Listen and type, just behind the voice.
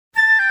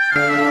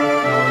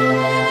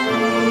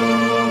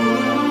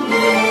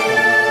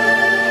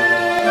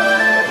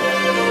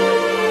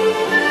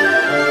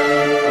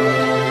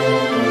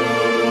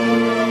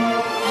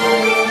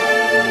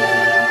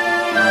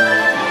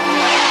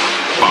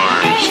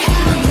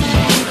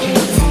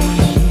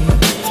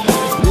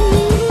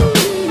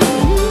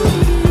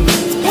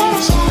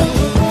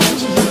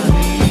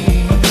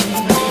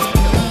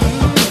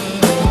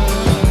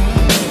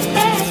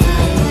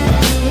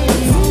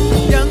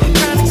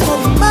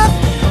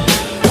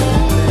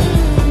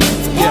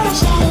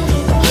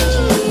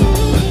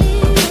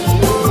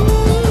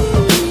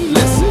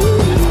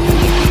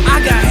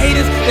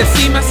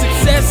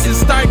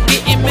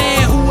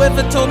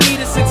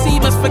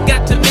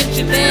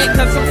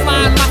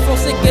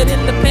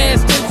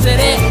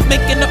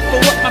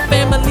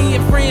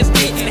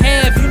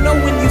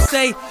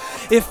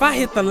If I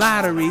hit the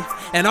lottery,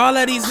 and all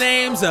of these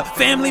names are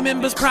family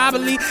members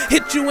probably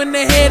hit you in the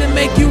head and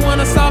make you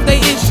wanna solve their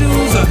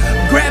issues, or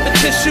grab a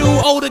tissue,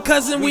 older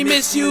cousin, we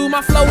miss you.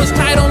 My flow is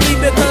tight only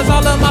because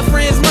all of my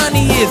friends'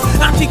 money is.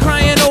 Auntie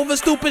crying over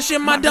stupid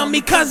shit my dummy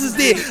cousins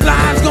did.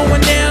 Lives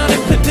going down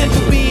and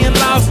potential being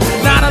lost.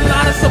 Not a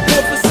lot of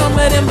support for some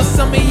of them, but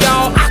some of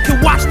y'all, I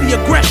can watch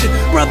the aggression.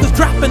 Brothers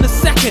drop in a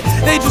second,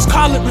 they just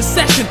call it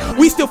recession.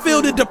 We still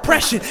feel the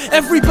depression.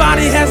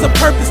 Everybody has a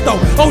purpose though.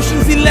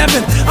 Ocean's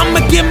 11.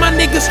 I'ma get my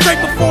niggas straight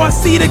before I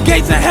see the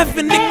gates of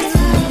heaven, niggas.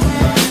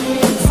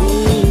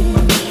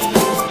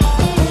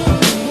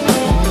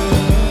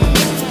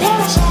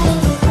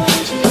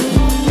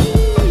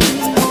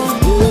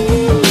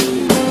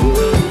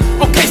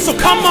 Okay, so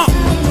come on.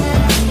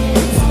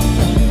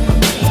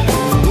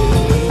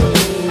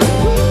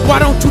 Why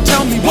don't you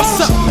tell me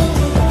what's up?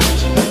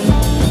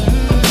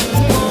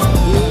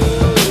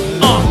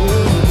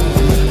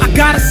 I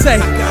gotta say,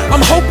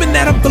 I'm hoping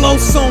that I blow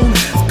soon,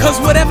 cause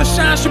whatever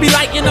shines should be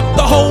lighting up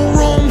the whole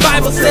room.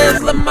 Bible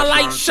says let my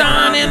light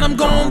shine, and I'm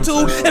going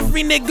to.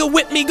 Every nigga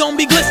with me gon'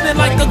 be glistening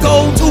like a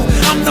gold tooth.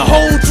 I'm the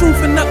whole truth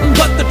and nothing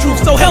but the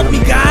truth, so help me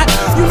God.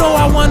 You know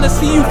I wanna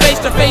see you face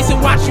to face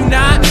and watch you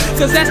nod,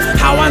 cause that's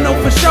how I know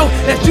for sure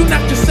that you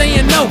not just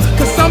saying no.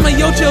 Cause some of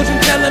your children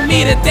telling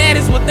me that that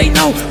is what they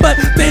know, but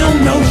they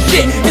don't know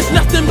shit. It's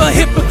nothing but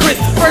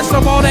hypocrites. First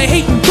of all they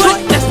hating, but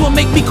that's what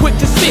make me quick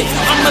to spit.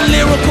 I'm a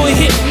lyrical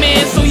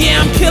hitman, so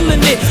yeah, I'm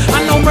killing it.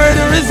 I know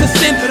murder is a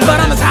sin, but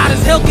I'm as hot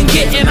as hell can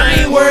get, and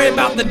I ain't worried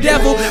about the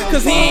devil,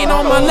 cause he ain't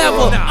on my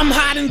level. I'm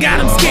hot and got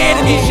him scared,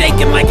 and he's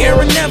shaking like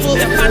Aaron Neville.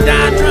 If I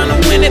die trying to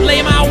win it,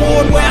 lay my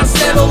award where I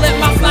settle. Let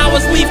my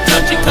flowers leave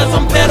touch it, cause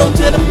I'm pedal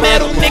to the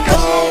metal, nigga.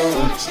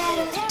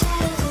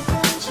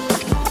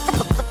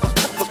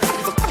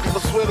 I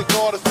swear to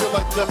God, I feel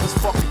like death is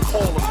fucking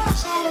calling me.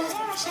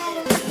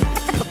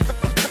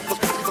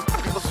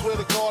 I swear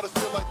to God, I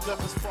feel like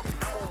death is fucking